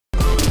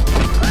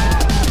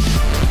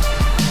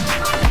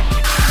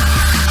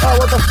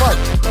the fuck?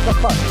 What the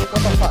fuck? What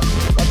the fuck?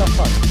 What the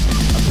fuck?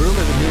 Abroom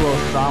is a new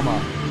Osama.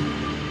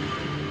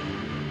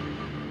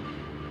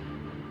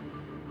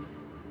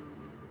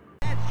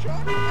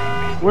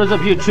 What is up,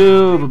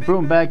 YouTube?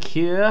 Abroom back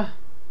here.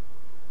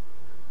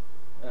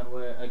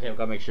 Okay, we've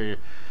got to make sure your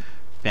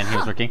fan here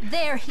is working.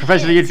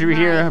 Professional YouTuber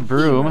here,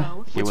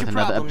 Abroom, here with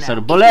another episode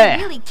of Bullet. If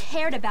you really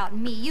cared about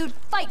me, you'd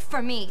fight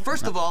for me.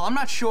 First of all, I'm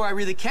not sure I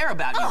really care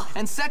about you.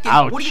 And second,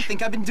 Ouch. What do you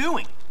think I've been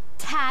doing?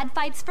 Tad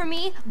fights for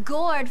me,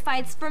 Gord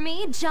fights for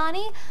me,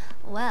 Johnny,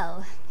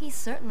 well, he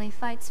certainly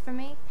fights for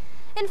me.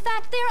 In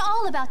fact, they're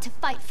all about to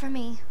fight for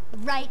me.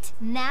 Right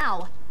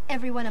now.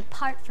 Everyone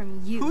apart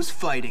from you. Who's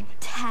fighting?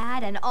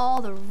 Tad and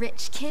all the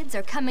rich kids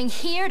are coming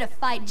here to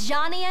fight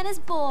Johnny and his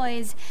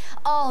boys.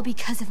 All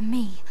because of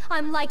me.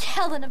 I'm like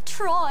Helen of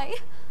Troy.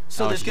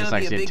 So there's gonna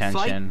be a big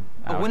fight?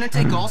 A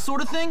winner-take-all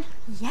sort of thing?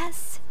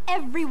 Yes,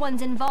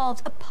 everyone's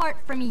involved apart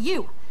from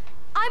you.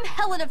 I'm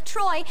Helen of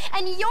Troy,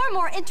 and you're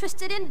more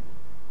interested in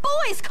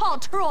boys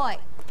called Troy.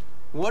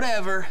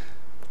 Whatever.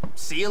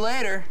 See you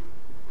later.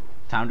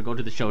 Time to go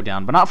to the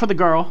showdown, but not for the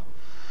girl.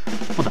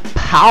 For the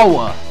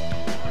power.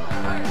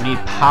 We need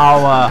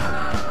power.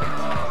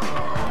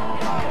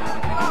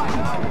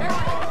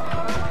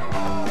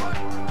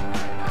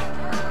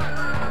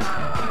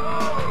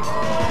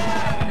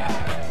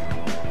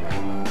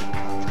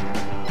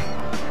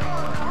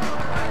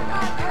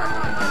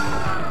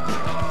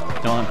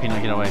 Don't let Pino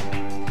get away.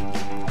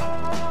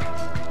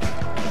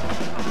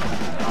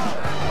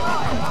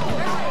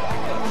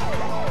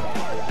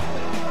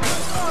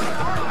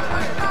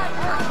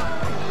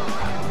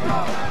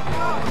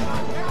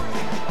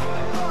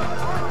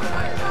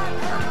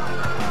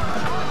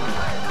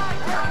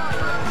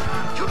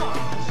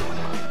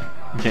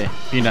 Okay,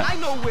 Peanut. I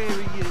know where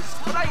he is,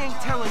 but I ain't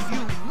telling you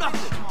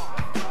nothing.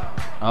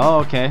 Oh,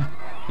 okay.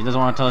 He doesn't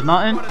want to tell us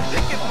nothing. Put a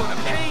ticket for the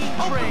pain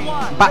train.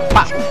 Bop,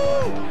 bop.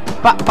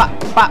 Bop, bop,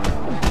 bop.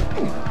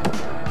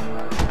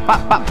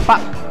 Bop, bop,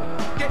 bop.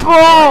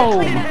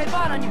 Whoa!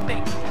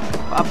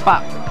 Bop,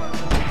 bop.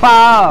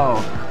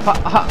 Pow!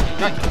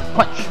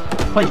 Punch!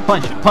 Punch,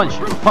 punch, punch,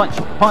 punch,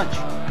 punch.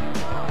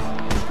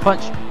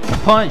 Punch,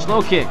 punch,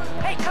 low kick.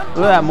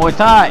 Look at that, Muay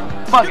Thai.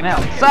 Fucking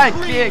hell. Side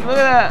kick, look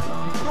at that.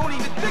 Don't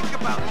even think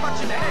about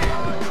touching the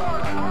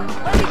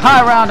hand.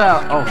 High round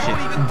out. Oh shit.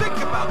 Don't even think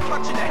about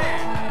touching the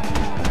hand.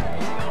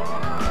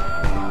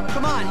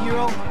 Come on,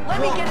 hero. Let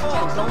me get a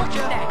close look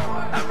at that.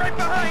 I'm right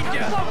behind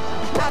you.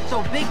 Not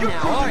so big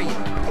now, are you?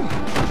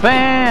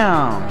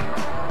 Bam!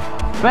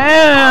 Not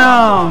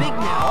Bam! big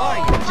now, are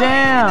you?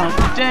 Down!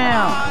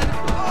 Down!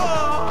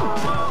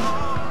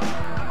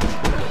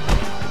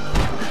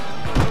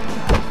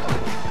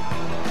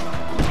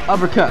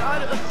 Uppercut.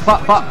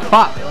 Bop, bop,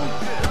 bop.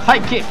 High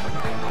kick.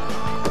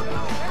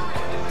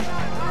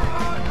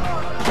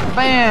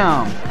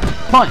 Bam!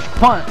 Punch,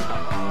 punch.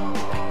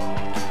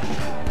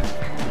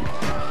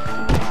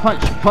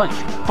 Punch, punch.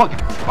 Fuck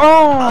it.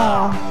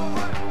 Oh!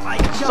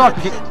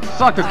 Soccer kick.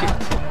 Soccer kick.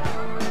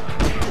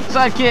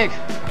 Side kick.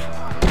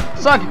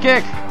 Soccer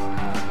kick.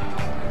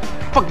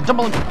 Fucking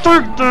double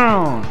third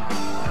down.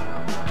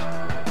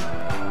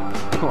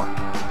 Come on.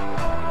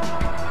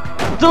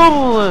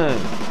 Double it.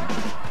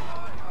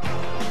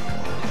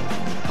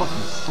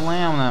 Fucking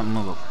slam that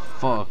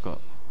motherfucker.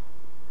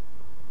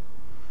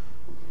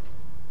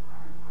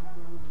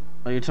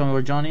 Are you telling me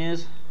where Johnny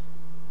is?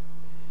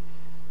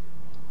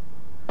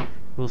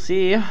 We'll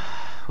see.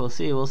 We'll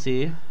see. We'll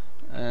see.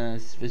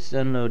 It's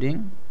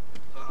unloading.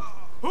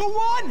 Who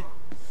won?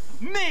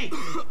 Me!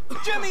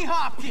 Jimmy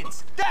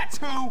Hopkins! That's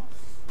who!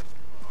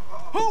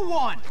 Who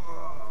won?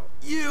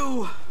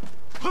 You.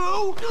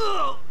 Who?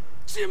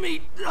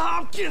 Jimmy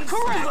Hopkins.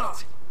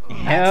 Correct!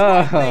 That's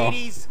Hell. right,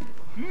 ladies.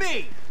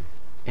 Me!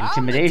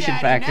 Intimidation I'm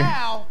the daddy factor.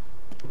 now.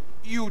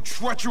 You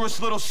treacherous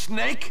little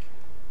snake.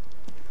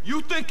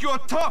 You think you're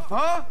tough,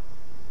 huh?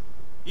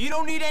 You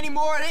don't need any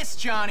more of this,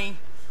 Johnny.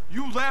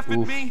 You laugh at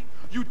Oof. me?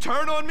 You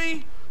turn on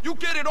me? You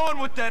get it on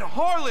with that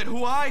harlot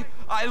who I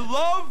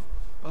love?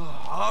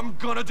 I'm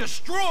gonna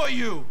destroy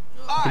you!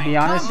 To be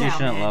honest, calm you down,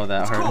 shouldn't man. love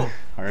that It's hard. cool.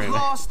 Alright.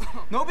 Lost.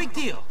 No big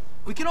deal.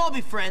 We can all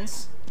be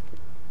friends.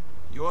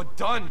 You're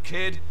done,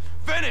 kid.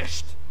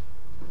 Finished!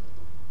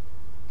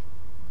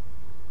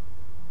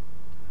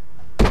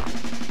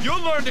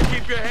 You'll learn to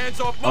keep your hands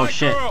off my Oh,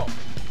 shit. girl!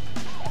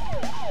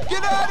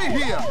 Get out of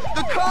here!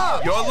 The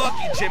cops! You're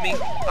lucky, Jimmy.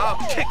 I'll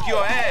kick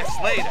your ass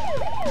later.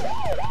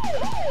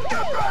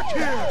 Get back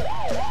here!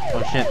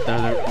 Oh shit,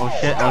 oh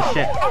shit, oh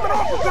shit. I'm an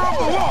officer of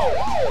the law!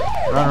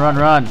 Run, run,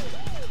 run.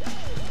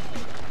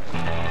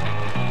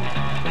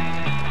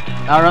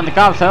 Outrun the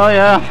cops, hell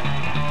yeah.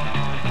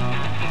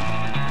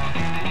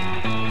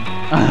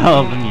 I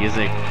love the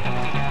music.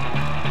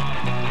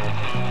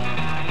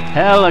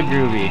 Hella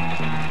groovy.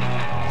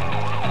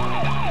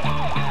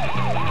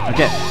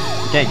 Okay,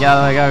 okay, get out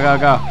of the way, go, go,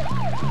 go.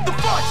 The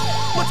fuck?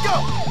 Let's go!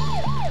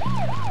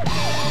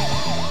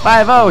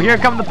 5-0, here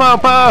come the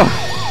po-po!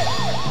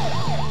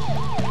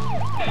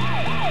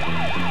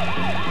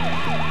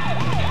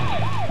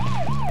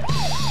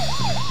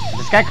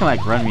 This guy can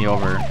like run me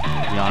over,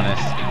 to be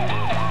honest.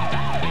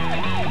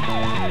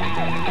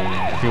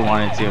 if he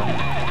wanted to.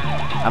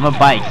 I'm a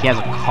bike. He has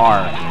a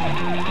car.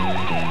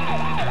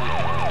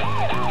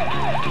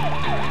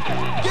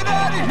 Get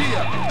out of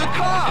here! The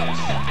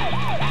cops!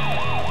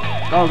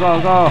 Go,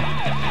 go, go!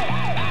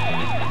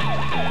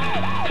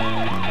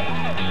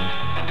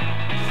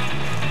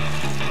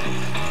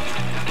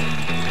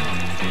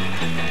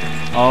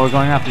 Oh, we're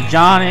going after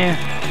Johnny.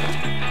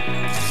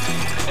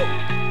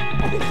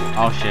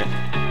 Oh shit.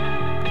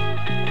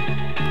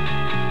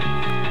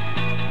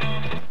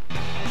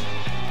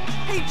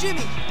 Hey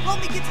Jimmy, help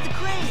me get to the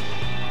crane.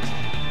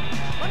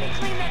 Let me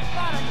clean that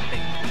spot on your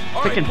face.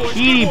 Freaking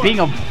Petey being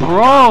a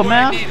bro,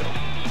 man.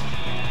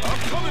 I'm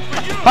coming for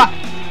you. Bah.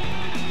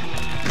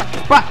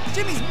 Bah.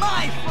 Jimmy's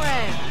my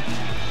friend.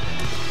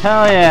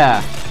 Hell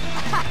yeah.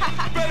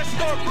 Better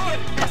start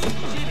running.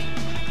 Jimmy,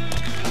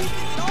 you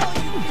did all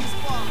you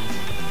respawn.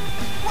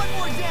 One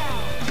more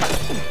down.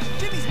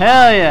 Jimmy's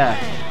Hell my yeah.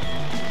 friend.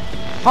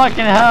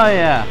 Fucking hell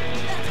yeah.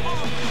 That's all.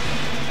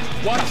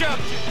 Watch out.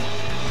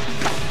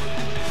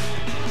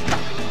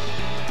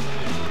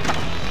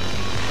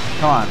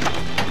 Come on.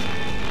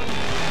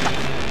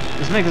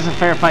 Let's make this a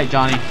fair fight,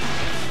 Johnny.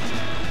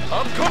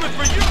 I'm coming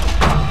for you.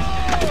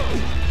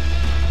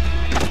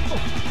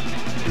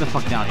 Get the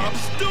fuck down I'm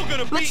here. still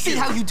gonna beat Let's see you.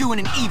 how you do in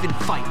an even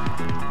fight.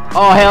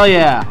 Oh, hell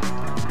yeah.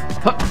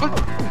 Fuck.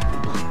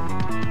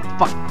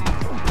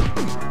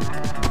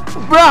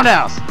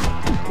 Roundhouse.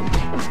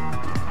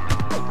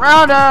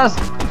 Roundhouse.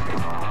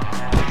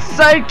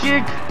 Side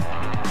kick.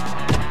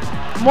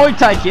 Muay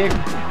Thai kick.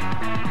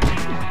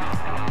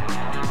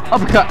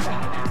 Uppercut.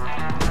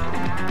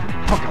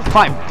 Fucking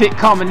 5-hit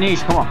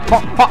combination. Come on.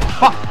 Pop, pop,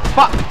 pop,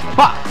 pop,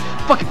 pop.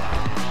 Fucking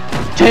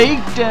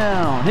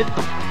takedown. Hit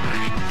the.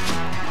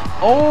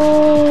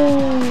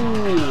 Oh.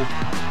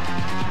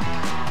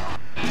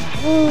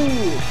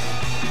 Ooh.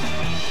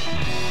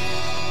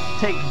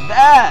 Take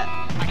that.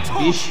 I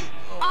told you,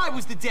 I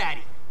was the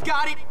daddy.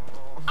 Got it?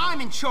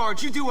 I'm in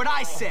charge. You do what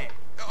I say.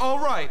 All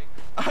right,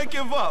 I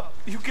give up.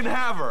 You can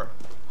have her.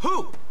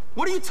 Who?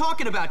 What are you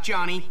talking about,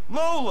 Johnny?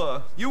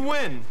 Lola, you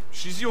win.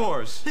 She's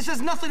yours. This has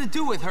nothing to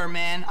do with her,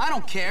 man. I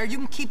don't care. You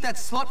can keep that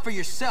slut for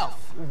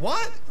yourself.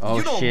 What? Oh,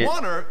 you don't shit.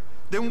 want her?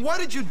 Then why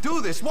did you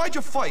do this? Why'd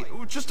you fight?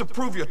 Just to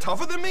prove you're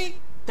tougher than me?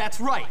 That's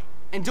right.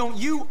 And don't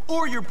you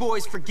or your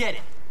boys forget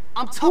it.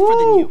 I'm tougher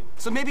than you.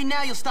 So maybe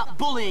now you'll stop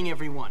bullying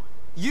everyone.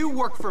 You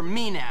work for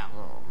me now.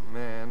 Oh,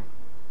 man.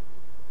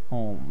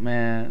 Oh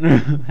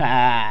man.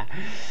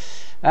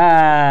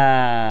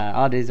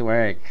 All days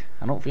work.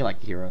 I don't feel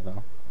like a hero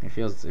though. It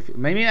feels.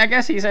 Maybe I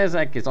guess he says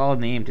like it's all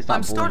named to stop.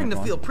 I'm starting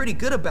to feel pretty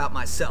good about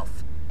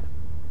myself.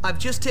 I've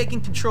just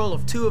taken control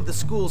of 2 of the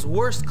school's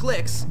worst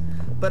cliques,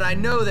 but I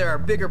know there are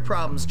bigger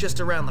problems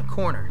just around the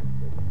corner.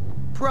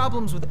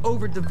 Problems with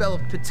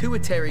overdeveloped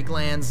pituitary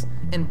glands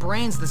and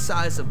brains the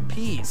size of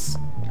peas.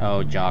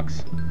 Oh,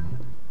 jocks.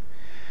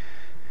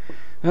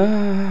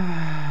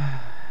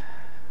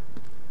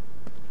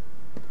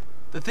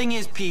 The thing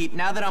is, Pete,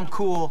 now that I'm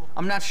cool,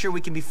 I'm not sure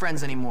we can be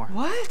friends anymore.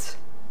 What?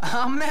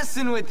 I'm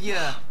messing with you.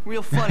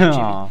 Real funny, Jimmy.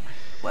 Aw.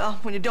 Well,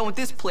 when you're done with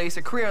this place,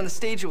 a career on the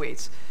stage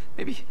awaits.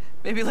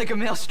 Maybe like a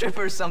male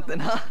stripper or something,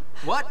 huh?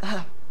 What?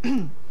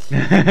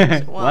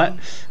 What?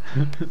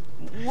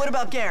 What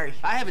about Gary?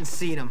 I haven't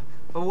seen him,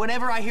 but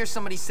whenever I hear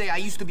somebody say I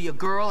used to be a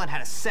girl and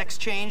had a sex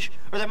change,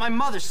 or that my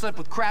mother slept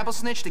with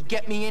Crabblesnitch to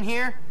get me in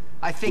here,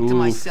 I think to Oof.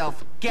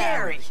 myself,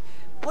 Gary.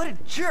 What a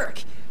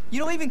jerk. You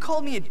don't even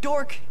call me a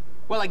dork.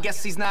 Well, I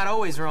guess he's not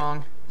always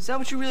wrong. Is that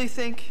what you really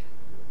think?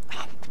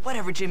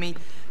 Whatever, Jimmy.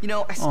 You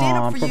know, I stand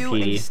Aw, up for poor you,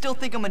 and Petey. you still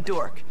think I'm a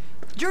dork.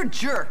 You're a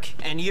jerk.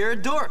 And you're a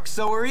dork,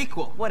 so we're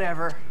equal.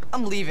 Whatever.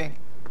 I'm leaving.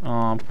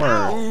 Oh, poor.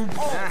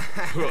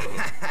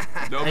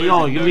 Now Hey, yo,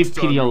 maybe you next leave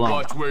time Petey you alone.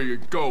 Watch where you're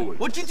going.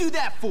 What'd you do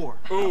that for?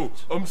 Oh,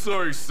 I'm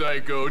sorry,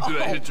 Psycho. Did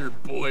I hit your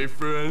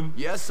boyfriend?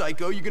 Yeah,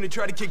 Psycho, you gonna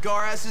try to kick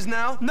our asses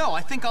now? No,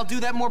 I think I'll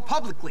do that more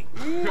publicly.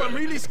 Ooh, I'm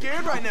really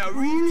scared right now.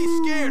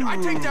 Really scared. I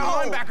take down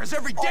linebackers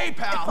every day,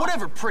 pal.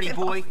 Whatever, pretty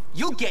boy.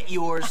 You'll get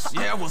yours.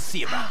 Yeah, we'll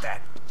see about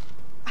that.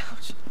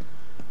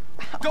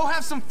 Go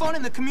have some fun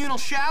in the communal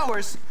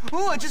showers.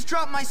 Ooh, I just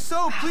dropped my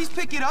soap. Please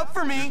pick it up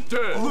for me.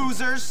 Damn.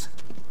 Losers.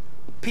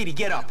 Petey,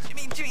 get up.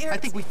 Jimmy, I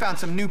think we found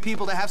some new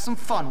people to have some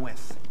fun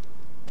with.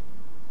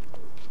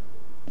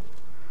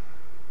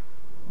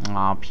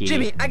 Aw, Petey.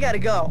 Jimmy, I gotta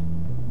go.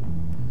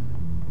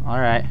 All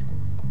right.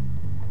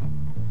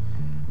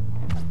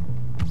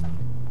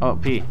 Oh,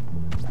 P.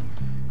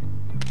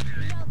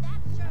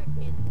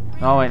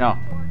 Oh wait, no.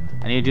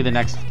 I need to do the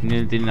next. I need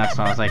to do the next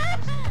one. I was like,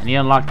 I need to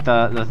unlock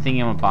the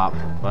thingamabop.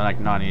 But like,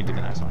 no, I need to do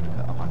the next one.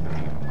 Unlock the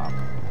thingamabop.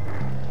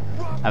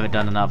 I haven't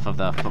done enough of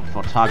the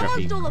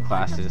photography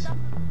classes.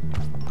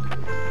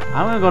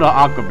 I'm gonna go to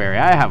Aquaberry.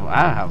 I have a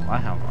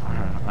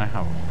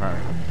very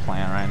good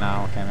plan right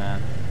now. Okay,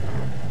 man.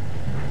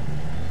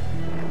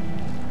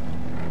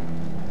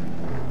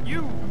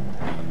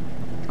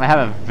 I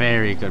have a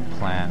very good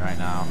plan right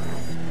now.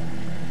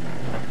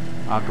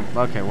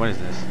 Okay, what is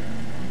this?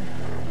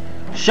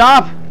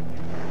 Shop!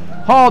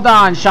 Hold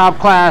on, shop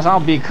class. I'll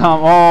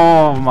become.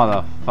 Oh,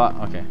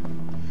 motherfucker. Okay.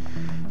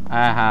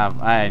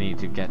 I need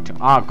to get to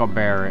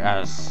Huckleberry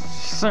as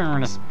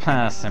soon as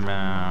possible.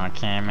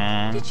 Okay,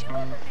 man. Did you?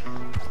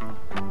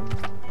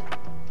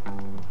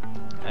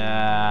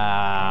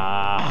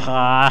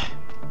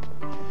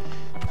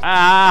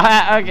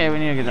 Okay, we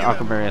need to get to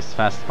Huckleberry as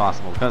fast as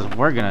possible because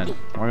we're gonna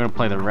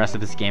play the rest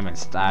of this game in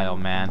style,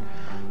 man.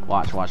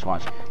 Watch.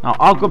 Now,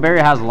 Huckleberry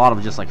has a lot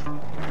of just like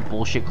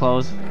bullshit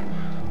clothes,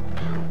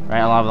 right?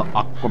 A lot of the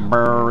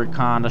Huckleberry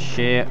kind of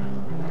shit.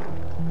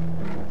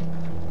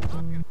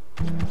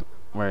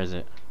 Where is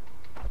it?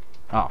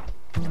 Oh.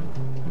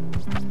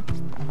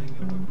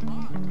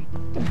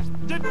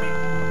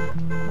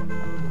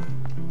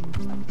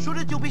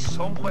 Shouldn't you be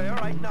somewhere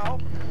right now?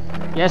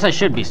 Yes, I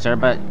should be, sir,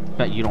 but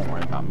you don't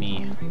worry about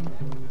me.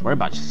 Worry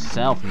about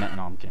yourself, man.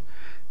 No, I'm kidding.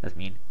 That's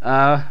mean.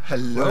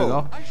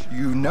 Hello.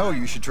 You know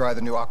you should try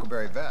the new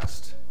Huckleberry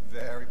vest.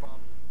 Very bomb.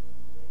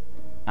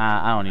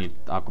 I don't need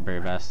the Huckleberry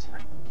vest.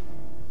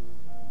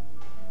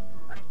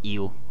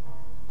 Ew.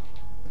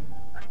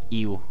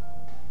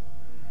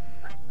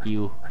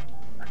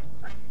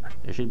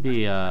 There should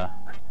be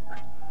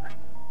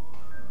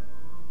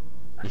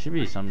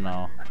some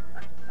no.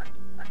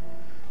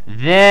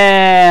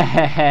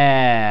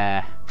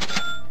 There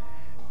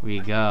we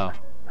go.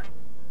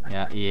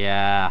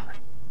 Yeah.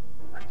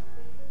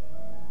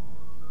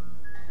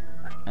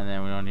 And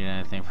then we don't need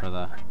anything for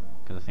the,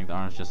 because I think the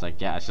arm's just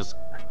like, yeah, it's just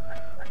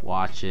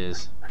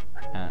watches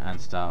and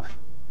stuff,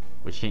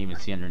 which you can't even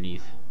see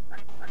underneath.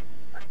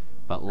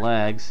 But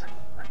legs,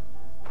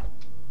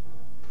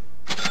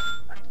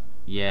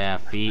 yeah,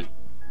 feet.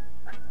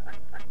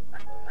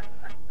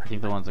 I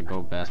think the ones that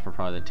go best are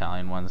probably the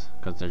Italian ones,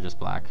 because they're just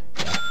black.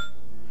 Yeah.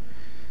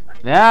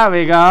 There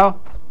we go.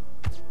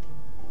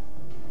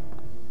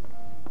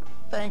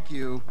 Thank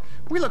you.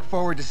 We look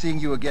forward to seeing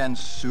you again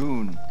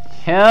soon.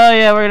 Hell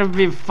yeah, we're gonna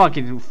be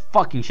fucking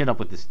shit up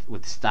with this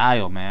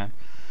style, man.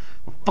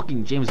 We're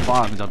fucking James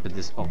Bond up in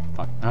this. Oh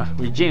fuck,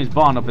 we're James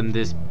Bond up in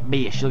this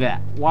bitch. Look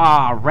at that.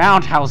 Wow,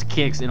 roundhouse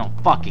kicks in a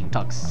fucking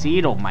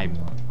tuxedo, my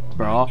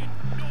bro.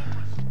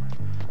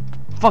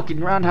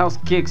 Fucking roundhouse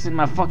kicks in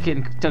my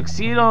fucking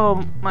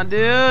tuxedo, my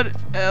dude.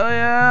 Hell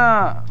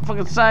yeah.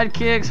 Fucking side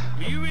kicks.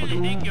 Do you really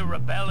think you're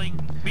rebelling?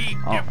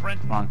 Being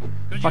different? Wrong.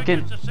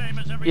 Fucking,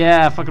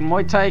 yeah, fucking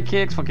Muay Thai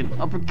kicks, fucking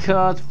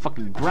uppercuts,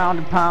 fucking ground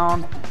and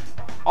pound.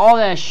 All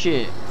that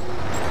shit.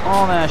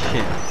 All that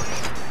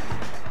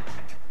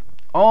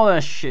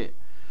shit.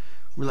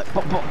 We're like,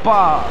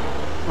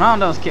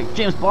 roundhouse kick,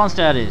 James Bond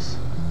status.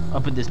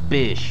 Up in this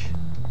bitch.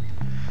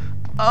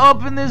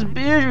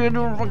 We're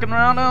doing fucking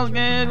roundhouse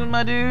games,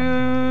 my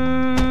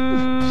dude.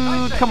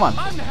 Come on.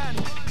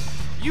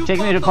 Take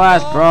me to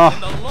class, bro.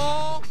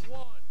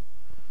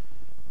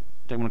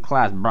 Take me to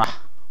class, bro.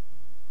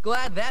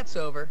 Glad that's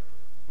over.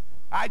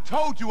 I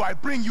told you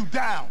I'd bring you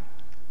down.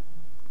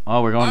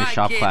 Oh, we're going to All right,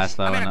 shop kids, class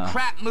though. I'm in a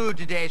crap mood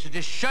today, so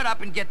just shut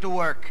up and get to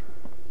work.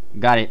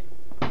 Got it.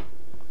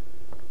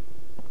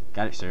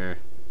 Got it, sir.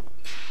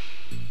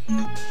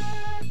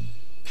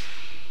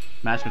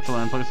 Match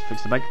controller inputs.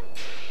 Fix the bike.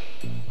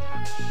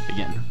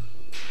 Begin.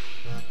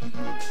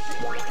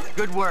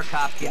 Good work,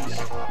 Hopkins.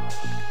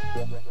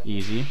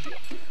 Easy.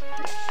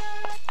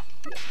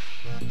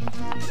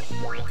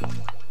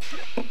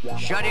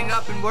 Shutting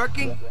up and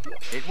working?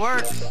 It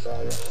works.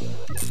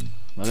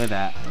 Look at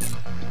that.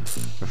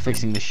 We're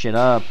fixing this shit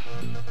up.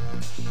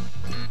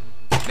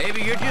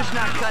 Maybe you're just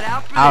not cut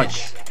out for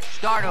Ouch. this.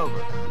 Start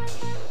over.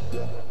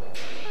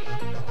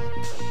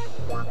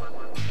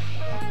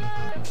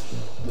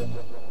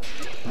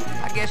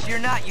 I guess you're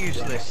not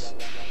useless.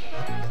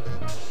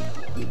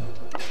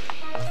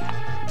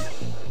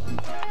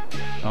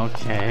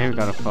 Okay, we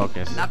gotta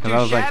focus. Not Cause too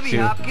I was like shabby,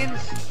 too,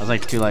 Hopkins. I was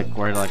like too like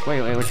worried. Like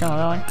wait, which one am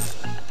I going?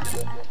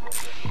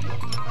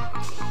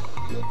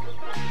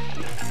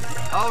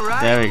 All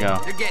right. There we go.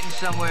 You're getting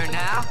somewhere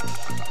now.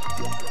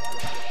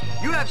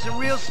 You have some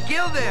real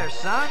skill there,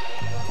 son.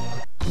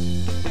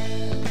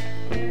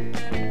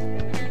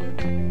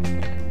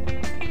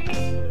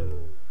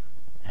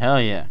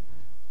 Hell yeah.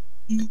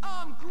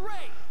 I'm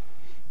great.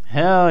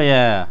 Hell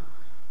yeah.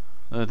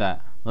 Look at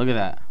that. Look at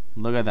that.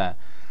 Look at that.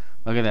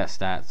 Look at that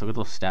stats. Look at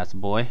those stats,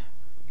 boy.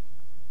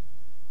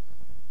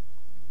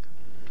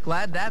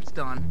 Glad that's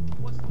done.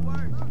 What's the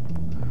word?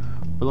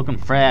 We're looking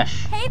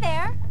fresh. Hey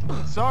there.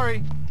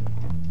 Sorry.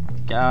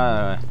 Get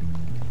out of the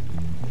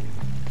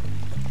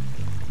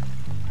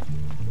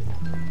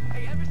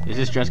way. Is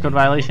this dress code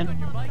violation?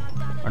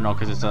 Or no,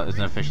 because it's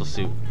an official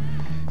suit.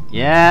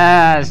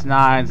 Yeah, it's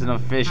not. It's an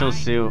official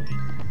suit.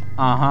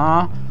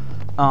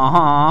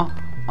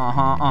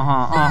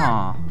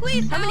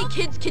 Please, how many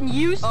kids can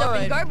use stuff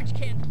in garbage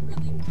cans?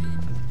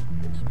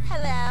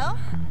 Hello?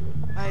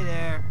 Hi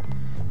there.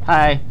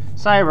 Hi.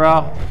 Sorry,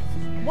 bro.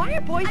 Why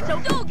are boys so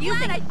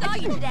confusing? I saw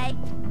you today.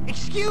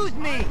 Excuse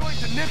me. I'm going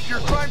to nip your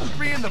crime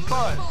spree in the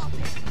bud.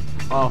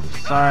 Oh,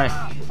 sorry.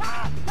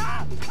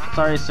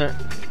 Sorry, sir.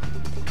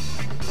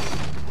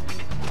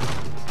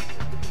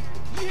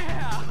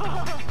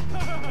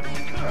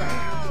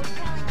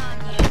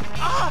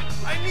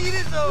 I need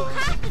it though. You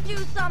have to do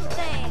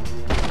something.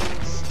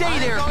 stay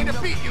there. I'm going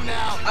to beat you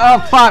now. Oh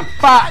fuck!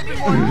 Fuck! I've been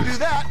wanting to do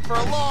that for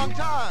a long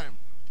time.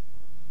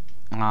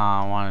 Oh,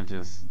 I want to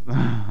just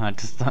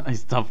I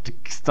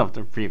stuffed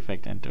a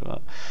prefect into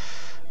it.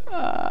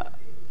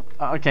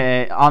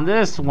 Okay, on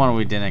this one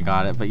we didn't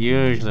got it, but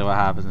usually what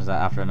happens is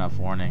that after enough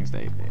warnings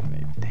they do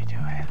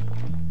it.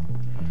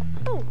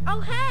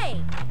 Oh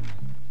hey!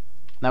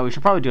 Now we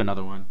should probably do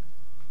another one.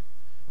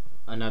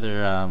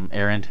 Another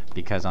errand,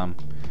 because I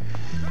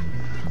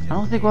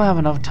don't think we'll have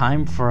enough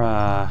time for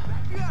Have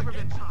you ever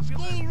been taught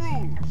school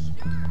rules?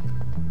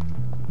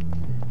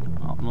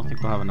 I don't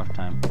think we'll have enough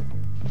time.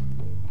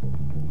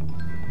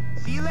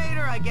 See you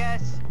later, I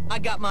guess. I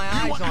got my You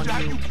eyes want to on die,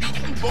 you. you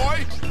beaten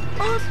boy?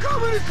 I'm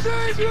coming to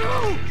save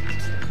you!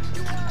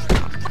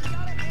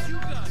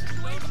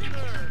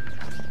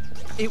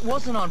 It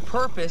wasn't on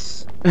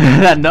purpose.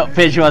 That nut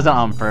fish wasn't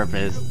on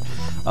purpose.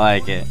 I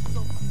like it.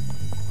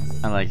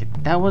 I like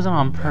it. That wasn't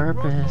on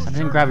purpose. I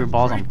didn't grab your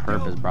balls on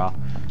purpose, bro.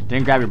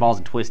 Didn't grab your balls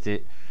and twist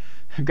it.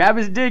 Grab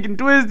his dick and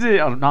twist it.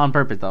 Oh, not on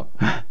purpose though.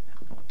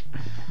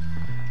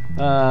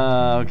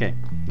 Okay.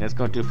 Let's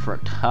go to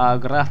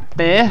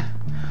photography.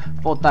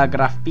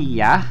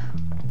 Fotografia.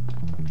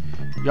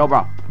 Yo,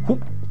 bro.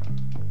 Whoop.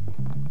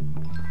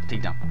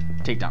 Take down.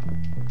 Take down.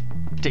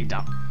 Take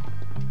down.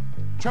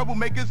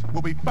 Troublemakers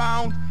will be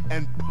found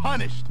and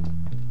punished.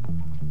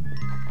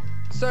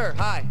 Sir,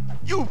 hi.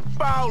 You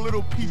foul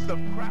little piece of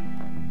crap.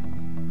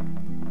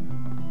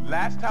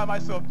 Last time I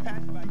saw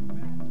pants like that.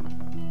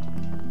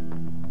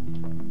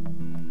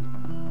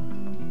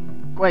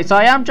 Wait, so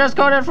I am dress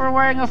coded for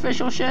wearing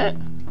official shit?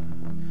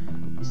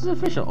 This is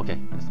official. Okay,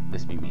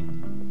 this be mean.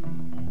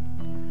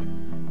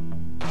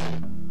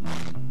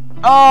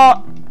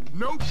 Oh!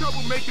 No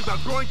troublemakers are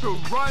going to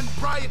run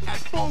riot at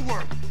full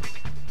work.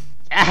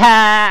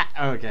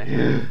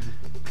 Okay.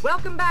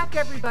 Welcome back,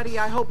 everybody.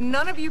 I hope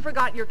none of you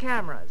forgot your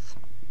cameras.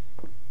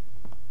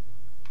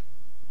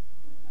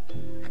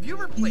 Have you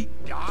ever played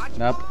dodgeball?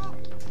 Nope.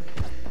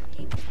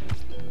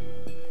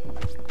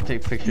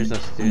 Take pictures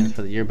of students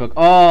for the yearbook.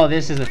 Oh,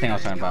 this is the thing I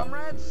was talking about.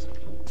 Comrades?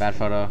 Bad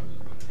photo.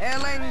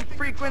 Hailing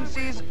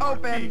frequencies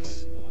open.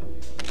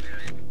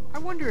 I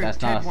wonder if That's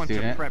Ted not a wants to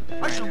student. prep.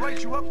 I should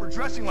write you up for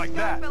dressing like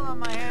that. Fell on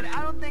my head.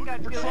 I don't think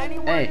I'd feel any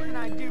worse Hey. than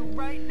I do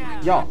right now.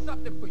 Yo,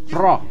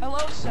 bro. Hello,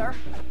 sir.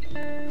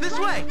 This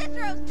way.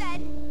 Cicero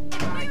said, if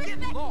we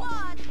respect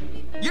laws,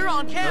 You're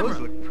on camera.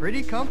 Those look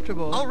pretty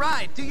comfortable. All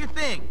right, do your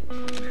thing.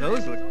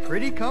 Those look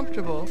pretty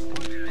comfortable.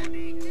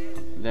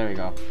 There we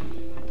go.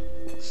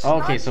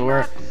 Okay, so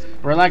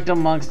we're like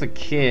amongst the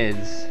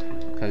kids,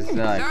 cause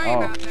they're like, Sorry oh,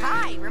 about that.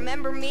 Hi,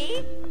 remember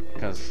me?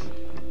 cause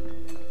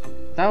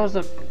that was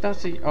the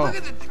oh, Look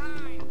at the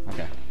time.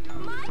 okay.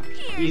 My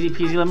peers. Easy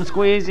peasy lemon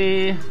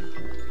squeezy.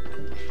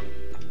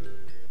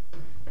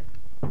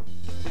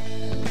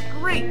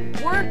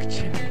 Great work,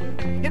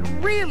 Jimmy. It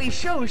really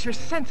shows your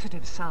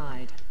sensitive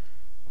side.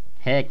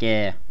 Heck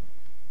yeah.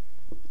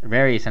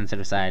 Very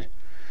sensitive side.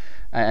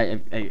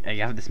 I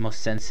have this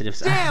most sensitive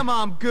side. Damn,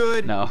 I'm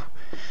good. No.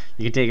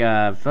 You can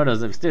take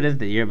photos of students,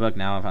 the yearbook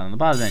now found on the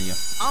bottom menu.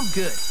 I'm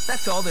good.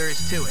 That's all there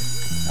is to it.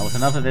 Now with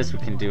enough of this we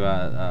can do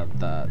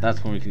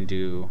that's when we can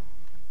do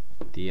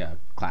the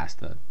class,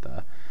 we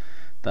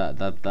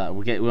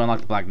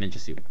unlock the black ninja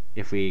suit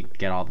if we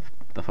get all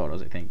the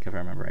photos, I think, if I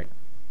remember right.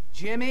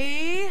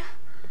 Jimmy,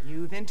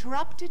 you've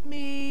interrupted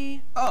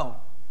me. Oh,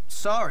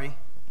 sorry.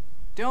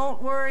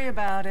 Don't worry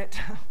about it.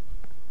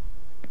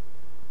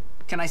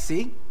 Can I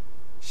see?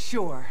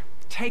 Sure,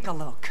 take a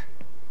look.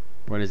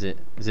 What is it?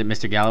 Is it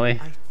Mr. Galloway?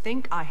 I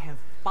think I have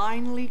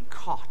finally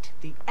caught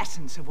the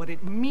essence of what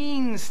it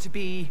means to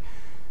be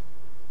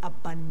a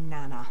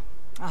banana.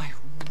 I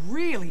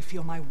really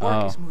feel my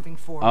work is moving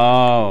forward.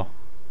 Oh,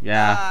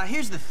 yeah.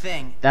 Here's the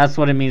thing. That's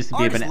what it means to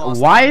be a Art is banana.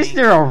 lost Why on is me.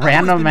 there a I've always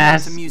random been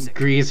ass into music.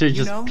 greaser You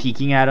just know?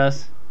 peeking at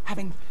us?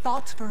 Having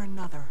thoughts for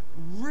another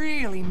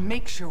really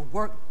makes your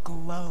work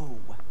glow.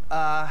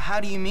 How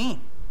do you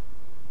mean?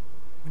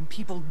 When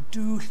people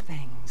do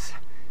things,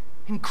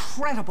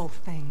 incredible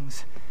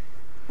things,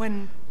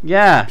 when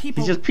Yeah,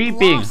 people he's just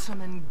peeping.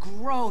 blossom and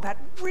grow, that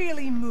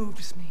really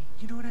moves me.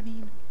 You know what I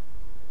mean?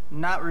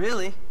 Not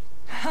really.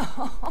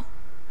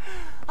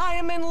 I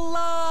am in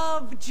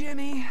love,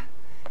 Jimmy.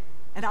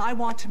 And I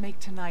want to make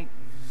tonight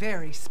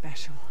very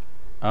special.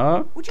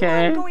 Would you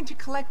mind Okay. going to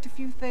collect a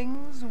few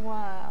things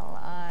while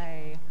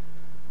I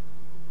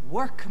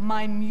work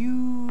my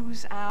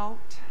muse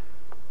out?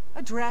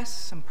 A dress,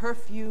 some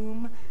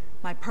perfume,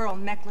 my pearl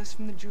necklace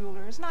from the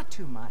jeweler's, not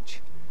too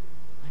much.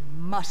 I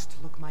must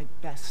look my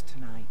best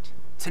tonight.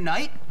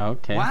 Tonight?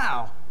 Okay.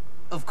 Wow.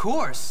 Of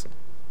course.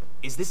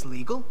 Is this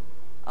legal?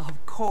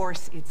 Of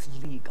course it's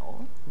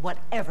legal.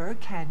 Whatever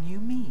can you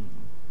mean?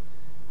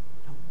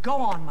 Now go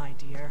on, my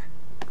dear.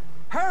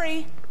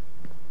 Hurry!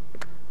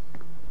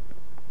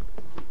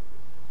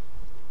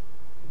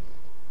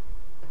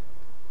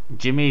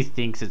 Jimmy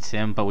thinks it's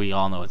him, but we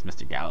all know it's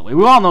Mr. Galloway.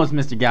 We all know it's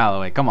Mr.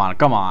 Galloway. Come on,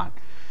 come on.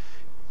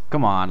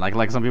 Come on,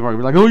 like some people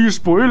are like, oh, you're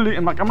spoiling.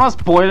 I'm like, I'm not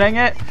spoiling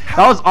it.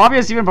 That was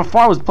obvious even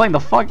before I was playing the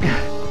fuck.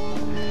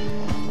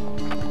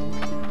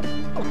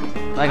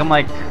 Like, I'm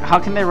like, how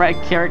can they write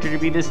a character to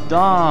be this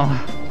dumb?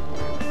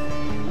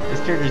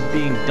 This character's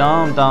being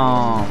dumb.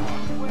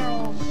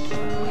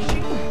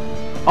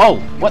 Oh,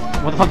 what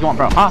the fuck you want,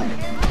 bro? Huh?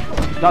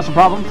 You got some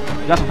problems?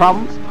 You got some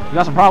problems? You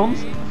got some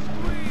problems? You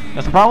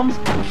got some problems?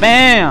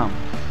 Bam!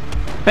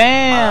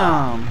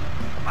 Bam!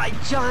 Mike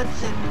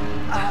Johnson.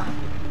 That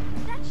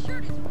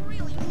shirt is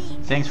really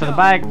neat. Thanks for the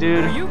bike,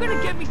 dude. Are you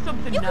gonna get me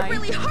something You nice?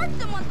 could really hurt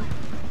someone.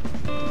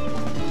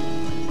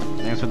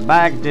 Thanks for the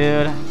bike,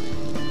 dude.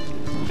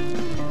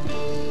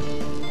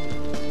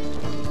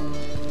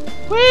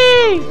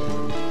 Whee!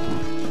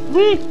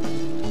 Whee!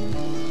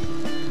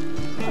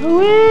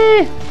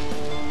 Whee!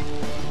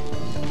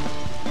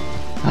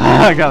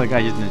 I got the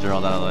guy just ninja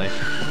rolled out of the way.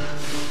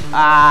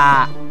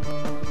 Ah!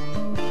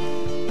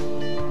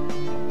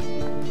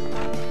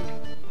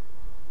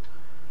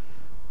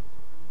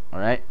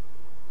 Alright.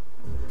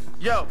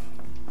 Yo.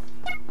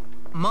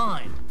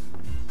 Mine.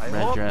 I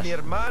Red hope dress. mi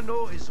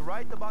hermano is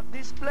right about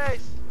this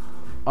place.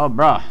 Oh,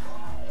 bruh.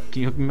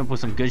 Can you hook me up with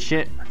some good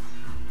shit?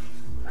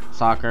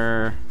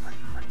 Soccer,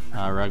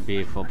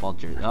 rugby, football,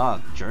 jersey.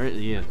 Oh,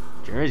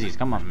 jerseys.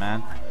 Come on,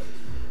 man.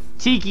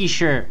 Tiki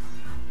shirt.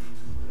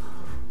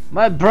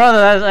 My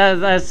brother,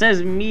 that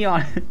says me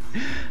on it.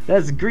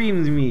 That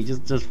screams me.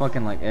 Just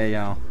fucking like, hey,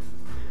 yo.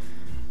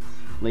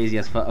 Lazy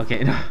as fuck.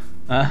 Okay, no.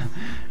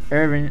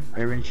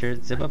 Urban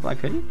shirt, zip up black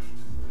hoodie.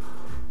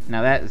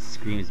 Now that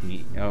screams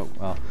me. Oh,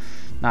 well.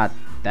 Not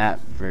that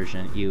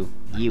version. You.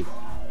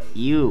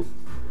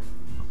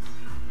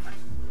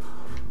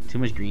 Too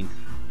much green.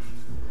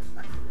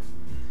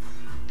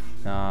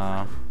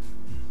 Should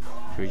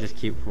we just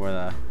keep for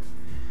the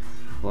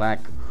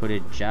black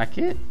hooded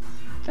jacket?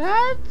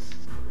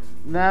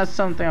 That's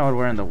something I would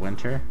wear in the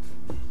winter.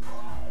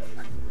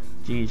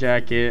 Jean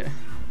jacket.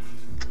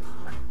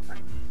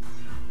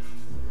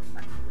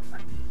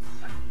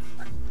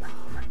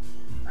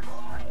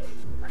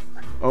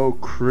 Oh,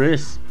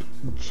 crisp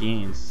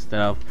jeans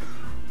stuff.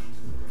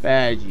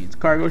 Bad jeans.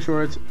 Cargo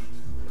shorts.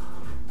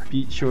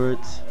 Beach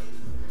shorts.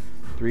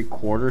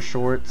 3/4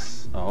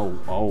 shorts. Oh,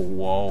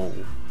 whoa.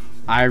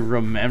 I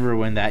remember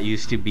when that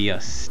used to be a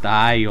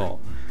style.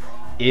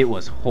 It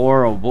was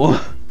horrible.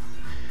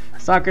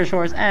 Soccer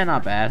shorts,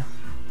 not bad.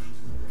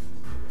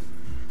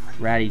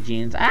 Ratty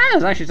jeans.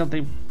 That's actually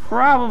something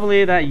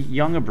probably that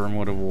young abroom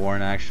would have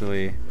worn,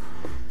 actually.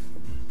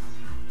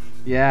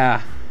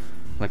 Yeah.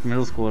 Like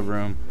middle school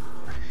abroom.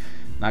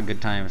 Not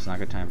good times, not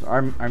good times.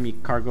 Army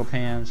cargo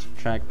pants,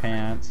 track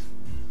pants.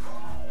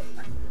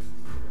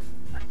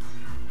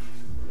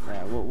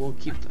 Yeah, we'll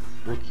keep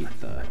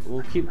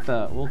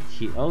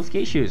oh,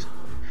 skate shoes.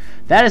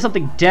 That is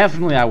something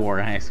definitely I wore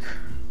in high school.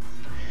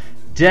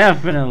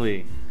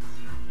 Definitely.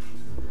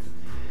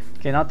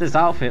 Okay, not this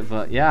outfit,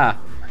 but yeah.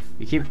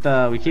 We keep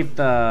the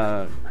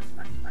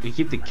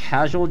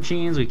casual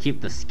jeans, we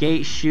keep the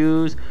skate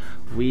shoes.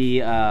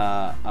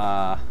 Now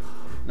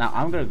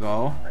I'm gonna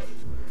go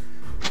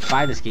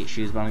buy the skate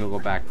shoes, but I'm gonna go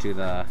back to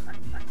the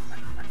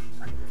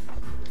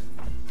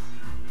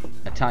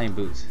Italian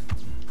boots.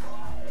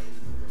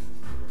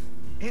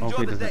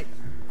 Hopefully it doesn't.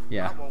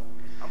 Yeah.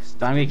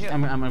 I'm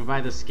gonna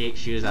buy the skate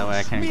shoes, that way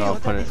I can go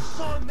put it.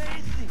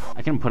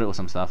 I can put it with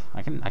some stuff.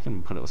 I can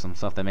put it with some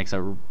stuff that makes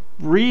a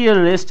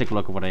realistic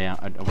look of what I am.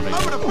 I'm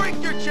gonna break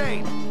your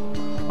chain.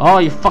 Oh,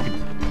 you fucking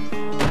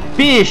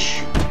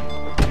fish!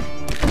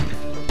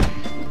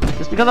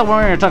 Just because I'm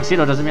wearing a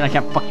tuxedo doesn't mean I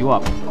can't fuck you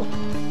up.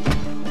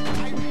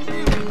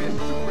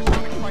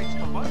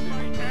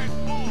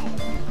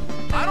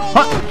 I don't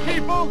lose,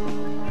 people.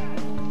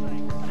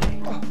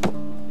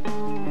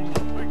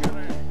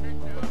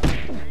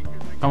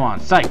 Come on,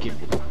 side kick.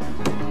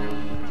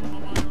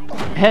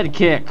 Head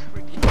kick.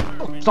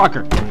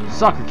 Soccer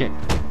kick.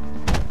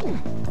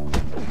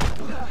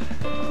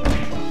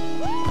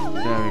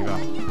 There we go.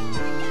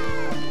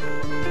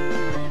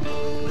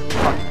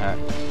 Fucking heck.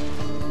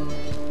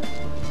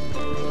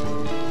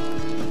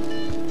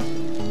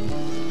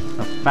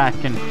 A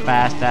fucking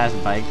fast ass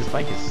bike. This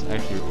bike is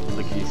actually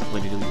lickety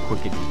splittity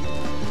quickety.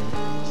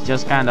 It's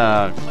just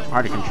kinda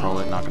hard to control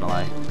it, not gonna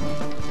lie.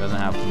 Doesn't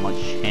have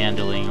much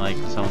handling like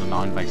some of the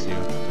non-bikes do.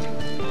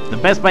 The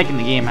best bike in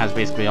the game has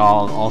basically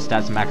all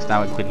stats maxed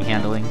out, including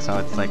handling, so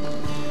it's like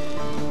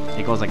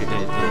it goes like it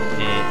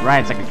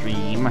rides like a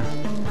dream in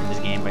this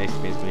game,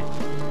 basically.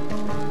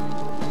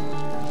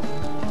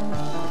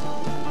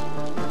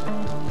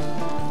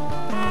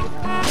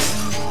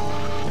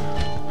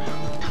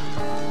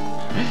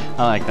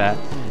 I like that.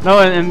 No,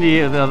 and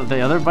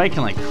the other bike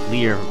can like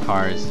clear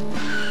cars.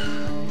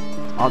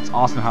 It's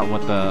awesome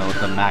what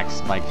the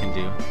max bike can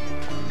do.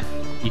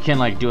 You can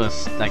like do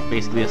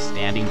basically a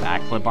standing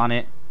backflip on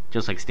it,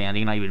 just like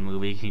standing, not even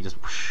moving. You can just,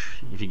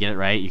 if you get it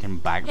right, you can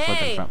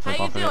backflip and front flip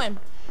off of it.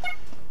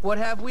 What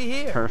have we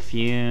here?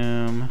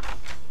 Perfume.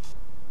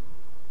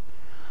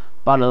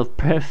 Bottle of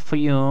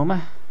perfume.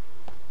 I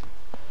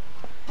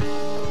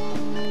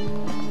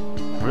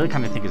really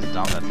kind of think it's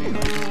dumb that they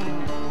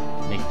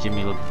make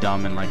Jimmy look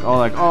dumb and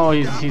oh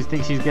he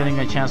thinks he's getting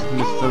a chance with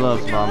Miss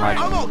Phillips, but I'm like,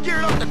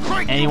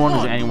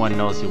 anyone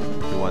knows he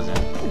wasn't.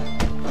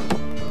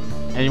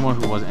 Anyone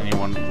who was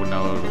anyone would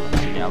know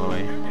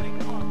Galloway.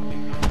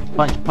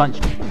 Punch, punch,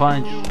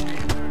 punch.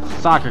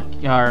 Soccer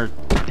or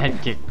head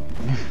kick.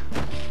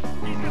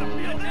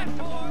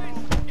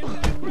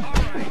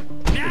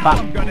 Now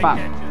I'm gonna get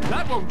you.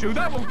 That won't do.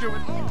 That won't do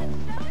it.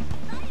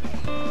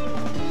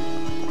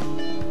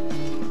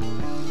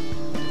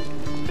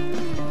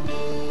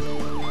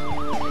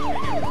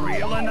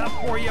 Real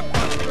enough for you,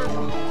 Buster?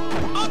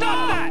 Stop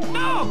that!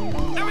 No!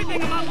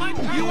 Everything about life.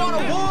 You want a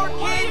war, kid?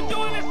 Why are you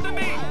doing this to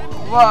me?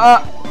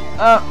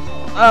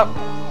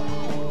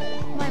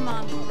 My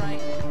mom's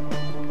right.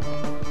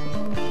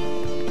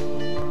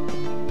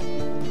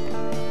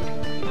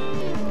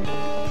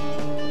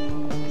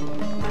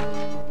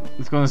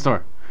 Let's go in the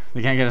store.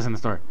 They can't get us in the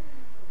store.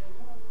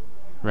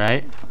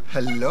 Right?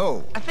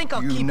 Hello. I think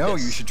I'll you keep know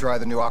this. you should try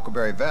the new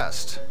Aquaberry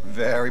vest.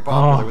 Very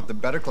popular with the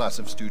better class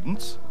of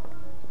students.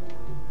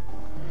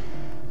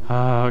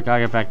 Oh,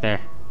 gotta get back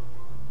there.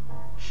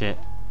 Shit.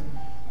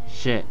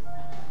 Shit.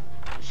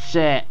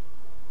 Shit.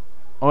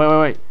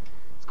 Oh, wait.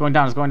 It's going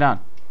down, it's going down.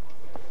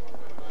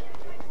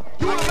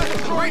 You want to let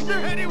the racer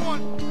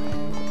anyone?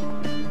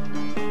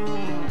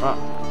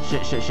 Oh,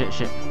 shit.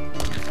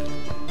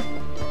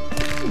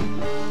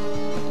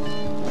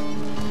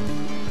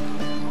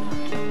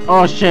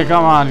 Oh shit,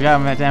 come on,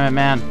 damn it,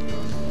 man.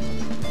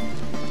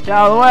 Get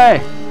out of the way!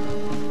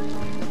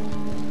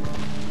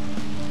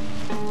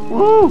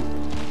 Woo!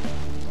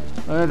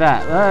 Look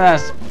at that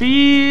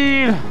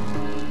speed!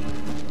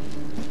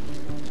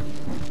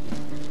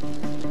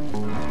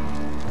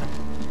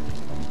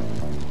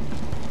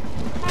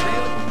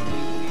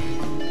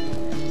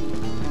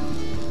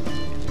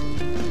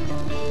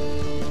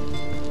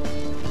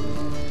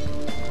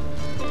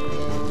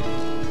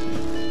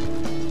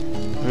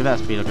 Look at that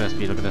speed, look at that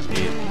speed, look at that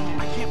speed.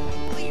 I can't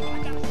believe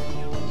I got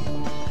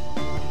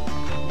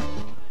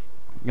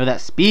Yo,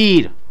 that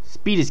speed!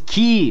 Speed is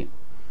key!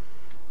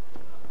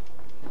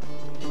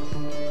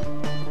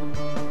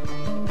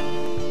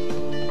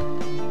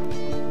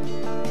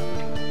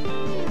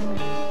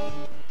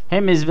 Hey,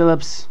 Ms.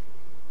 Phillips.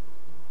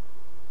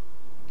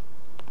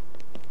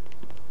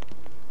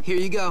 Here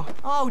you go.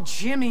 Oh,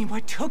 Jimmy,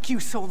 what took you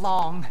so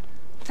long?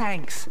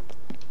 Thanks.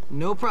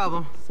 No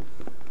problem.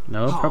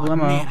 No Oh, problemo.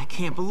 man, I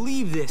can't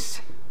believe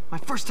this. My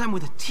first time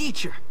with a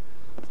teacher.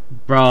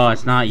 Bro,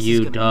 it's not This is you,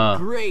 gonna duh.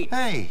 be great.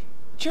 Hey,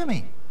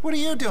 Jimmy, what are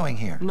you doing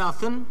here?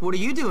 Nothing. What are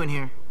you doing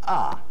here?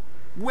 Ah,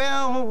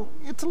 well,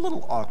 it's a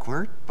little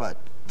awkward, but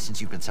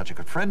since you've been such a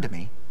good friend to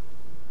me,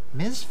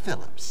 Ms.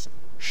 Phillips,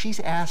 she's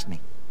asked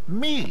me,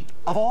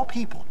 of all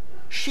people,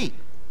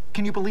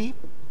 can you believe?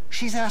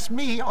 She's asked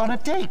me on a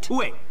date.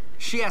 Wait,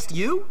 she asked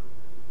you?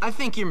 I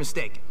think you're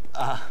mistaken.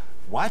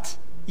 What?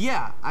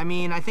 Yeah, I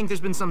mean, I think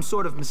there's been some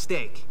sort of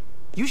mistake.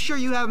 You sure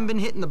you haven't been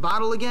hitting the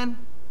bottle again?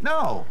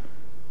 No.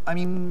 I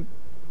mean,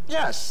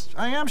 yes,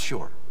 I am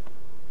sure.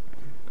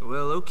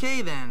 Well,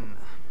 okay then.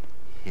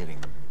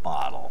 Hitting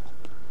bottle.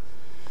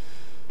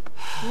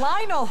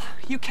 Lionel,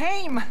 you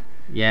came.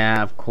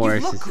 Yeah, of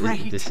course. You look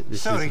great. This So is do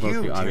supposed to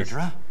you, be obvious.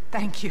 Deirdre.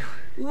 Thank you.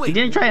 Wait, He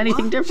didn't try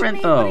anything different,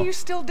 Jimmy, though. what are you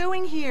still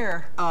doing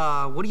here?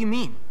 What do you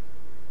mean?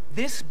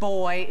 This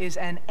boy is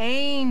an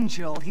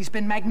angel. He's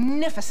been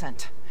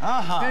magnificent.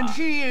 And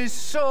he is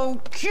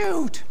so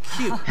cute.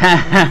 Cute.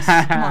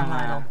 Come on,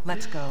 Lionel.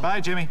 Let's go.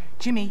 Bye, Jimmy.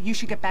 Jimmy, you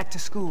should get back to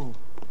school.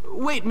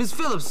 Wait, Miss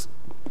Phillips.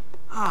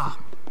 Ah,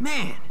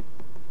 man.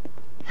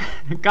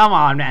 Come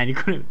on, man. You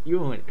couldn't. You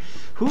wouldn't.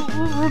 Who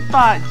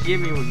thought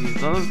Jimmy would be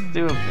so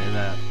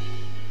stupid?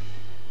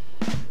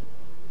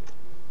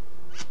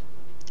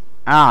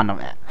 I don't know,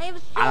 man. I have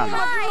so I don't know.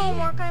 much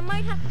homework. I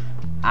might have.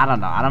 I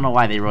don't know. I don't know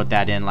why they wrote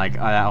that in, like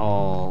that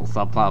whole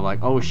subplot. Like,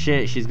 oh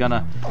shit, she's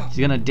gonna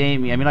date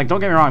me. I mean, like, don't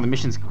get me wrong. The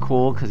mission's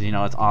cool because you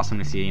know it's awesome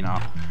to see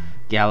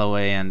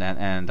Galloway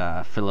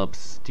and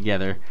Phillips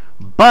together.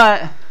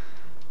 But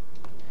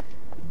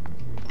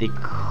they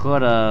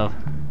could have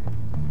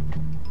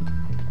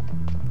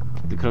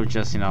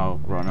just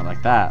grown it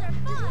like that.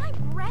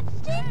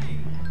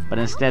 But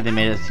instead they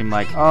made it seem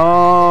like,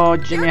 oh,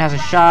 Jimmy has a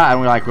shot,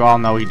 and we all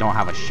know he don't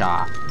have a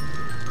shot.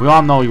 We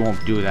all know he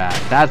won't do that.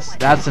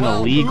 That's an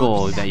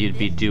illegal that you'd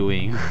be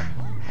doing.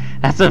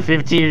 That's a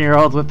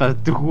 15-year-old with a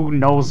who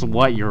knows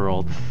what year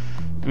old.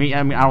 I mean,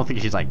 I don't think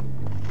she's like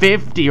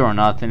 50 or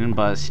nothing,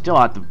 but still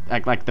at the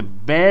like the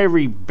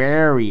very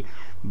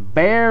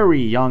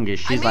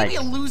youngest. She's I may like be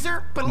a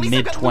loser, but at least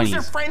I've got loser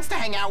mid-20s. friends to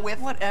hang out with.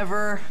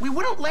 Whatever. We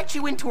wouldn't let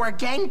you into our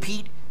gang,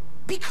 Pete,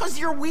 because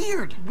you're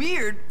weird.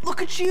 Weird?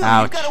 Look at you.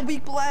 Ouch. You've got a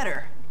weak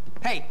bladder.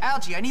 Hey,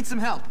 Algie, I need some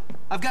help.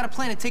 I've got a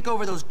plan to take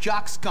over those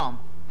jock scum.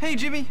 Hey,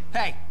 Jimmy.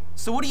 Hey,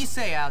 so what do you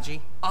say,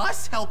 Algie?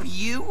 Us help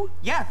you?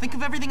 Yeah, think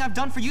of everything I've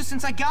done for you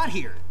since I got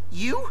here.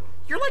 You?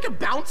 You're like a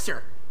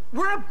bouncer.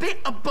 We're a bit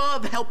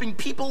above helping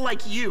people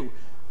like you.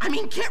 I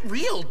mean, get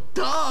real,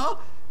 duh.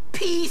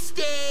 Pea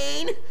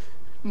stain.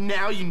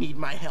 Now you need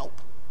my help.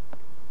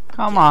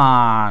 Come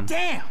on.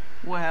 Damn.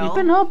 Well, You've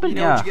been helping, you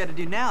know yeah. what you gotta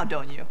do now,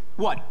 don't you?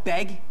 What,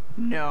 beg?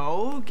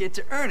 No, get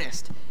to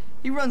Ernest.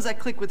 He runs that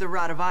clique with a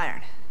rod of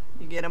iron.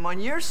 You get him on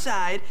your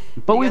side.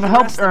 But we've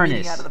helped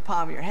Ernest out of the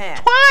palm of your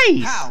hand.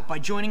 twice. How? By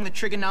joining the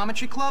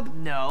trigonometry club?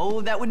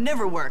 No, that would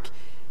never work.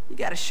 You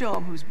gotta show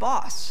him who's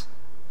boss.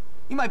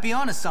 You might be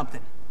onto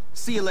something.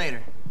 See you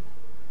later.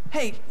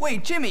 Hey,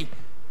 wait, Jimmy.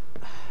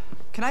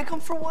 Can I come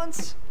for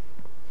once?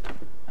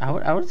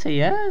 I would say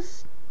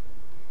yes.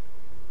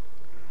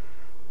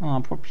 Oh,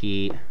 poor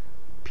Pete.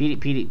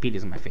 Pete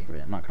is my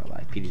favorite. I'm not gonna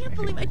lie. Pete is my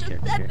favorite character. I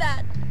can't believe I just said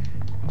that.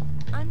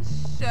 I'm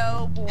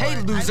so bored. Hey,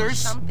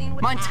 losers!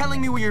 Mind telling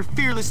me where your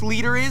fearless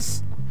leader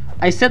is?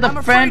 I said the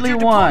friendly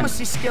one. Your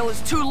diplomacy skill is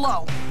too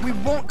low. We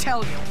won't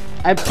tell you.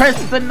 I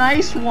pressed the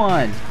nice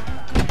one.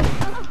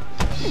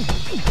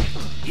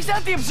 He's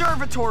at the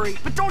observatory,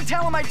 but don't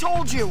tell him I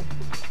told you.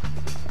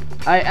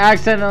 I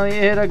accidentally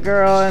hit a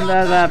girl and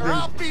that happened.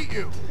 I'll beat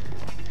you.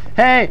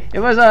 Hey, it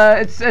was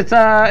it's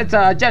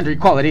gender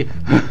equality.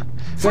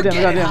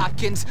 Forget it,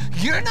 Hopkins.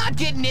 You're not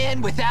getting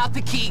in without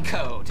the key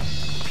code.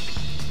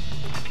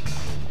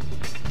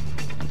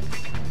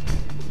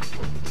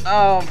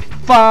 Oh,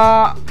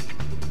 fuck.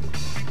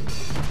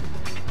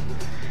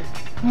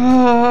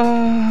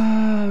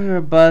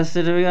 We're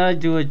busted. We gotta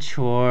do a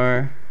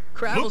chore.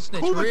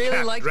 Crabblesnitch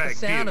really likes the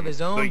sound of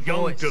his own voice. The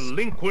young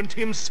delinquent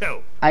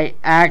himself. I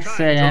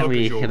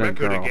accidentally hit a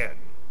girl. Again.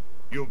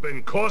 You've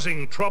been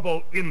causing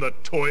trouble in the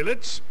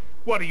toilets?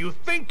 What are you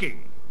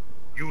thinking?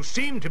 You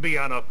seem to be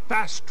on a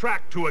fast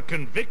track to a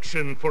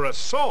conviction for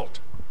assault.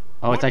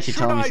 Oh, it's actually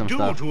telling me some stuff.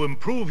 What should I do to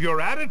improve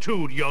your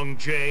attitude, young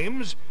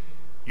James?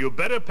 You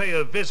better pay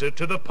a visit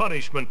to the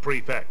punishment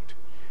prefect.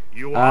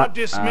 You are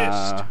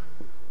dismissed.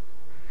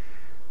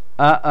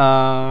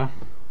 Time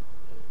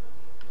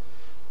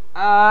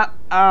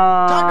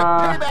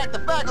to pay back the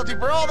faculty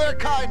for all their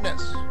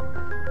kindness.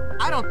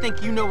 I don't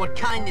think you know what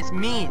kindness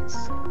means.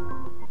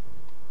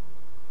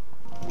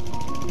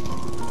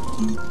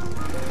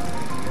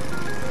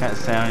 Cut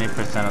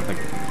 70% of the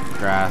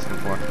grass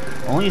before.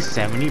 Only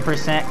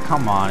 70%?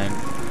 Come on.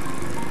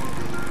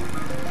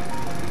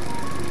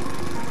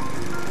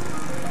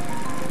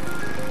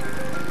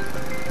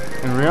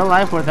 In real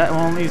life, would that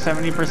only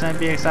 70%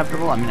 be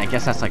acceptable? I mean, I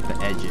guess that's like the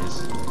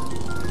edges.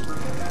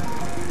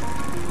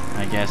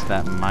 I guess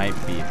that might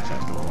be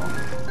acceptable.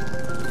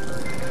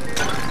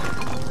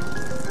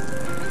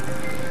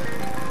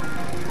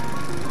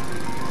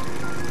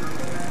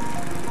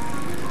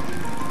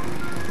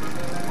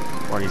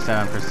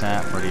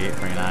 %, 48,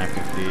 49,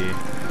 50.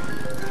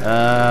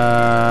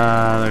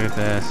 Look at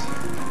this.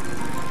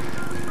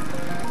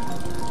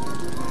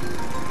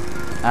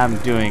 I'm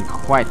doing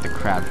quite the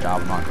crap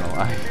job, I'm not gonna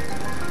lie.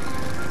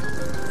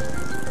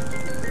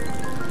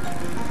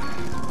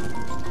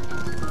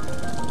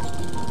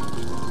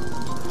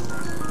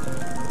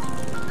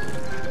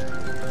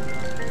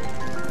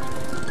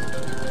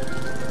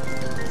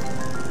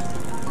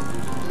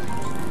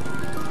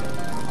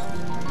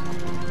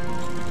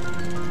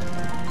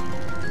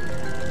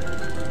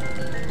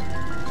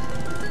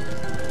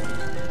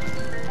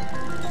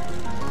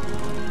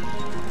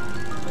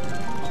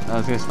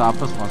 Is gonna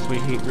stop us once we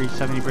reach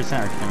 70%,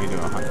 or can we do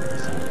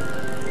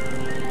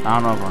 100%? I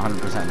don't know if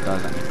 100%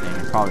 does anything.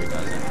 It probably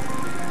doesn't.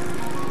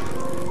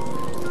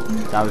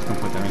 That was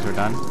complete. That means we're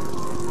done.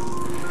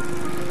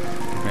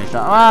 Finish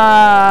up.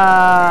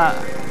 Ah!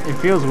 It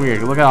feels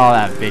weird. Look at all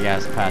that big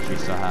ass patch we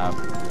still have.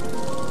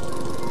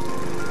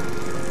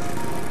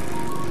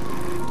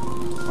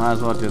 Might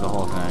as well do the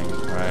whole thing,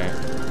 right?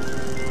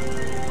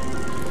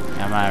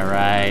 Am I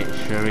right?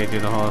 Should we do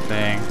the whole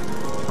thing?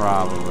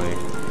 Probably.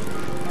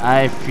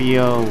 I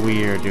feel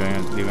weird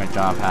leaving a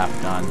job half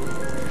done.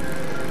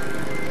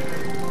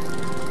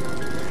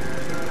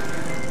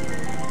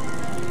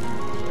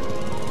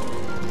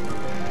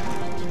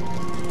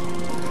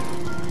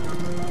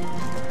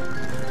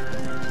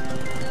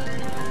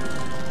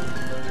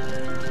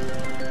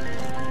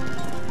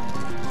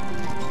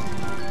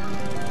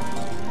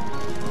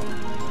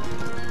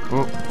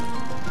 Oh.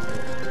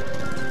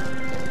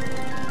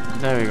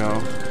 There we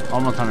go.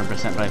 Almost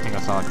 100%, but I think I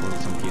saw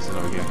some pieces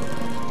over here.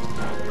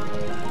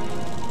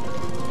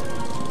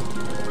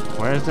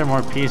 Where is there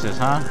more pieces,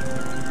 huh?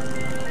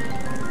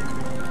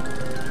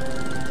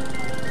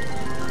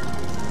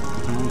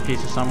 Some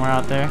pieces somewhere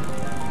out there?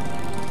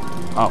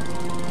 Oh.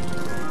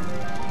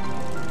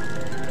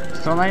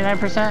 Still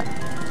 99%?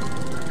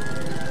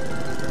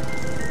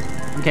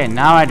 Okay,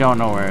 now I don't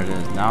know where it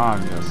is. Now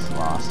I'm just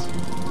lost.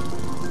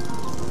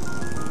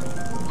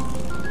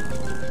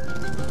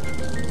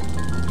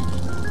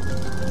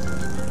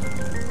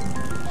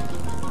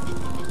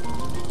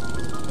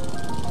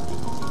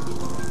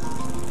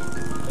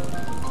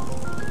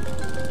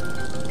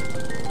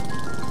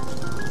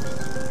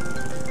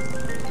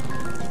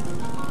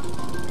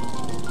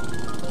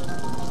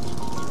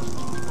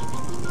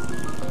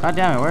 God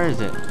damn it, where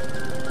is it?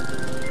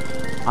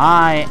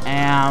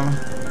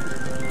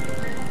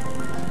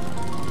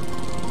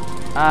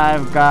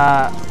 I've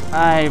got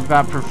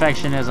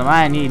perfectionism.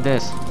 I need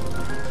this.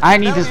 I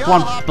need this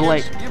one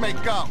blade. You may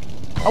go.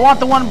 I want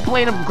the one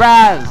blade of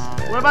grass.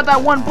 What about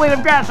that one blade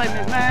of grass I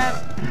missed, man?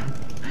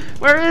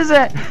 Where is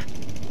it?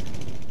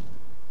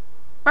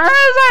 Where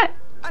is it?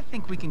 I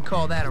think we can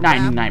call that a wrap.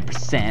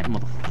 99%,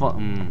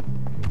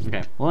 motherfucker.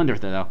 Okay, we'll end it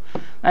there though.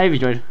 If you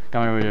enjoyed,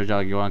 comment over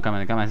there, you want to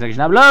comment in the comment section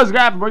down below.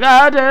 Subscribe for more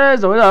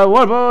guys. Always a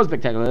wonderful,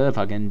 spectacular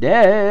fucking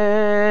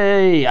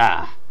day.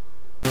 Yeah.